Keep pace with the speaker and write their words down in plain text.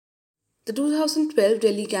The 2012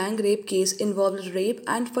 Delhi gang rape case involved a rape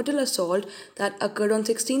and fatal assault that occurred on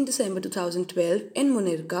 16 December 2012 in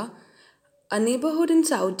Munirka, a neighborhood in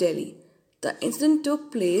South Delhi. The incident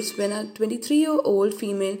took place when a 23-year-old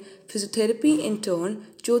female physiotherapy intern,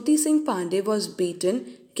 Jyoti Singh Pandey, was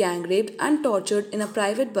beaten, gang raped, and tortured in a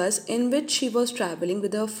private bus in which she was traveling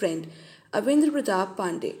with her friend, Avendra Pratap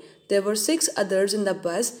Pandey. There were six others in the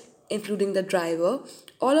bus, including the driver,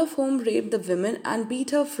 all of whom raped the woman and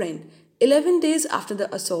beat her friend. 11 days after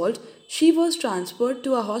the assault, she was transferred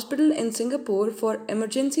to a hospital in Singapore for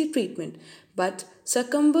emergency treatment but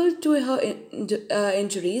succumbed to her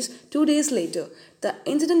injuries 2 days later. The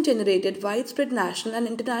incident generated widespread national and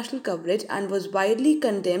international coverage and was widely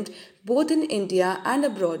condemned both in India and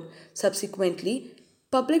abroad. Subsequently,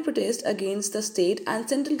 public protest against the state and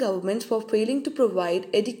central governments for failing to provide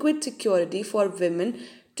adequate security for women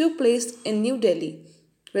took place in New Delhi,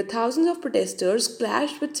 where thousands of protesters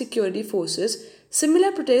clashed with security forces.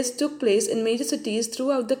 Similar protests took place in major cities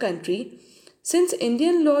throughout the country. Since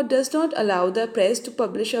Indian law does not allow the press to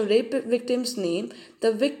publish a rape victim's name,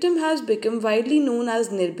 the victim has become widely known as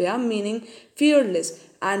Nirbhaya, meaning fearless,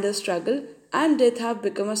 and her struggle and death have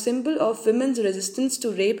become a symbol of women's resistance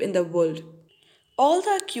to rape in the world. All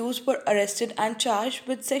the accused were arrested and charged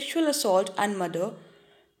with sexual assault and murder.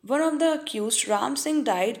 One of the accused, Ram Singh,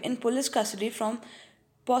 died in police custody from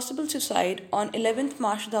possible suicide on 11th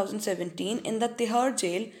March 2017 in the Tihar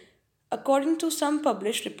jail. According to some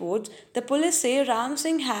published reports, the police say Ram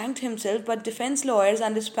Singh hanged himself, but defense lawyers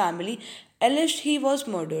and his family alleged he was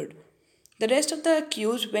murdered. The rest of the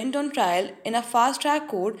accused went on trial in a fast track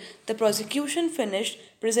court. The prosecution finished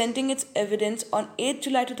presenting its evidence on 8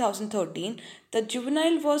 July 2013. The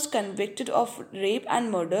juvenile was convicted of rape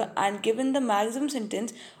and murder and given the maximum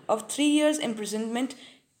sentence of 3 years imprisonment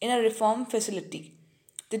in a reform facility.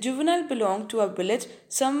 The juvenile belonged to a village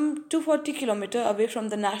some 240 kilometers away from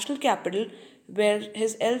the national capital where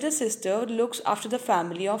his elder sister looks after the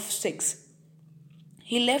family of six.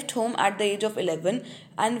 He left home at the age of 11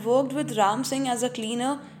 and worked with Ram Singh as a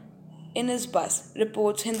cleaner in his bus,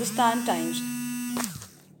 reports Hindustan Times.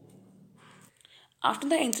 After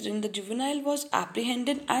the incident, the juvenile was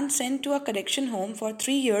apprehended and sent to a correction home for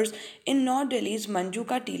 3 years in North Delhi's Manju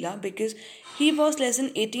Ka Tila because he was less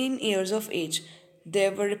than 18 years of age.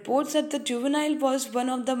 There were reports that the juvenile was one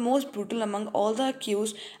of the most brutal among all the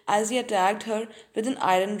accused as he attacked her with an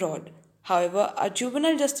iron rod. However, a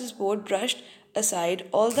juvenile justice board brushed aside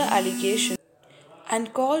all the allegations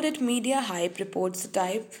and called it media hype, reports the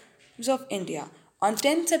Times of India. On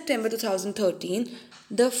 10 September 2013,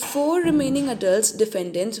 the four remaining adult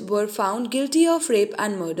defendants were found guilty of rape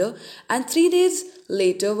and murder and 3 days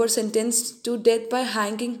later were sentenced to death by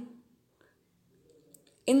hanging.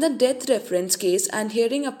 In the death reference case and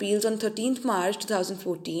hearing appeals on 13th March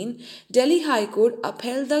 2014, Delhi High Court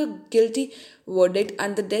upheld the guilty verdict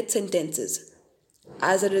and the death sentences.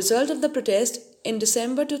 As a result of the protest, in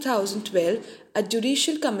December 2012, a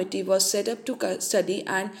judicial committee was set up to study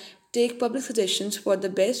and take public suggestions for the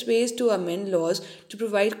best ways to amend laws to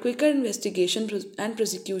provide quicker investigation and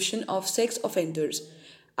prosecution of sex offenders.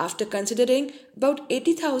 After considering about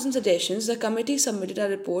 80,000 suggestions, the committee submitted a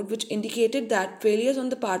report which indicated that failures on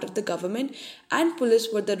the part of the government and police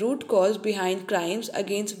were the root cause behind crimes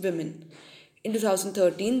against women. In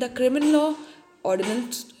 2013, the Criminal Law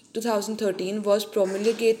Ordinance 2013 was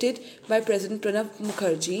promulgated by President Pranab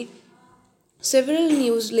Mukherjee. Several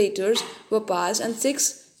newsletters were passed and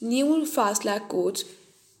six new fast track courts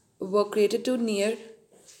were created to near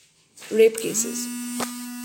rape cases.